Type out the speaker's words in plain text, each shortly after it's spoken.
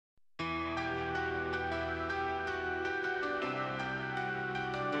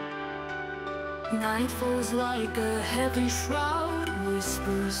Night falls like a heavy shroud.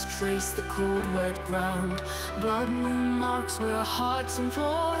 Whispers trace the cold wet ground. Blood moon marks where hearts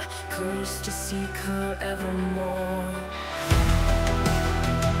implore, cursed to seek her evermore.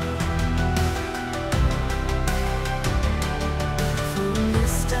 Through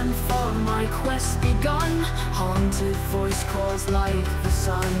mist and fog my quest begun. Haunted voice calls like the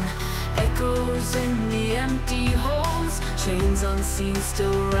sun. Echoes in the empty halls. Chains unseen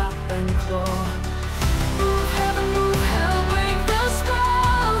still wrap and claw. Move heaven, move hell, break the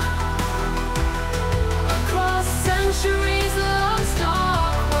spell. Across centuries, love's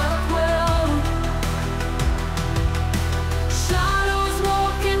dark work will. Shadows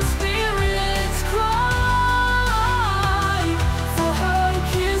walk and spirits cry. For her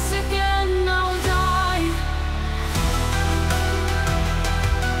kiss again I'll die.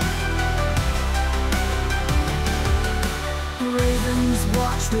 Ravens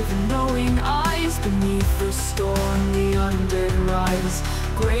watch with knowing eyes. Beneath the storm the undead rise.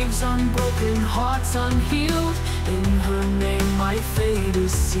 Graves unbroken, hearts unhealed. In her name my fate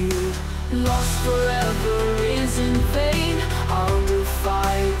is sealed. Lost forever is in vain. I'll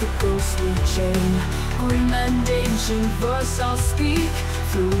defy the ghostly chain. Grim and ancient verse I'll speak.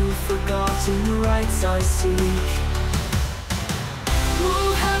 Through forgotten rites I seek.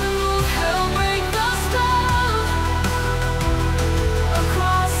 Move heaven, move hell, break the spell.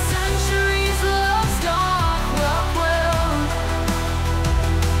 Across centuries, love's dark work will.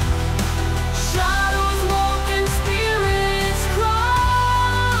 Shadows walk and spirits cry.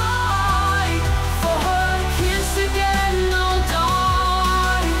 For her kiss again I'll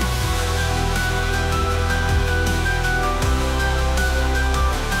die.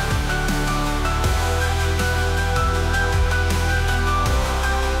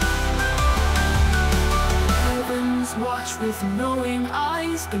 Heavens watch with knowing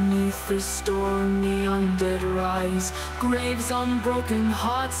eyes. Beneath the storm the undead rise. Graves unbroken,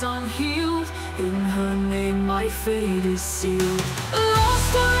 hearts unhealed. In her name my fate is sealed.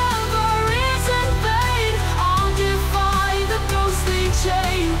 Lost forever is in vain. I'll defy the ghostly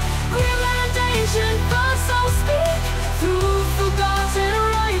chain. Grim and ancient verse I'll speak. Through forgotten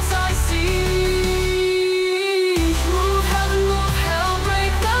rites I seek. Move heaven, move hell,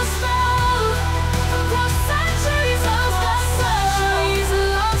 break the spell. Across centuries,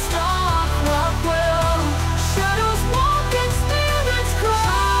 love's dark work will. Shadows walk and spirits cry.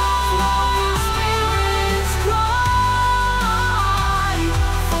 Spirits cry.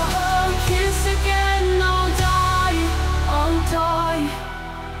 For her kiss again I'll die. I'll die.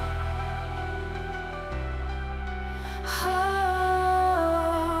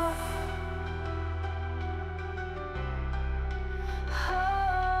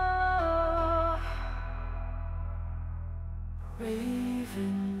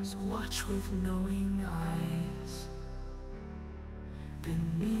 Ravens watch with knowing eyes.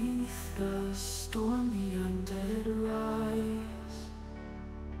 Beneath the storm the undead rise.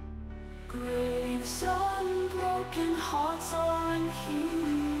 Graves unbroken, hearts are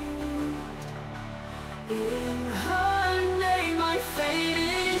unhealed. In her name my fate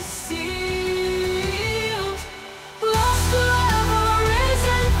is sealed. Lost forever is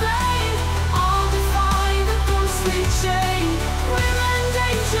in vain. I'll defy the ghostly chain. Grim and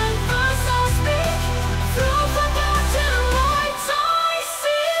ancient verse I'll speak. Through forgotten lights I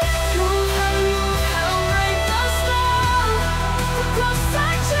seek. Move heaven, move hell, break the spell. Across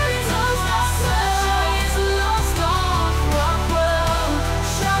centuries, love's dark work will.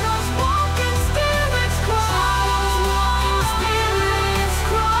 Shadows walk and spirits cry.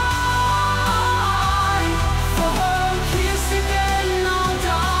 For her kiss again I'll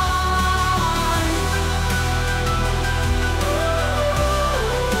die.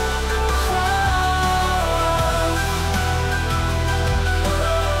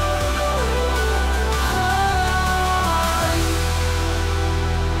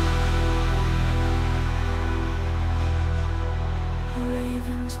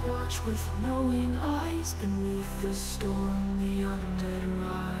 Ravens watch with knowing eyes. Beneath the storm the undead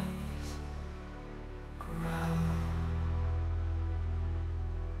rise.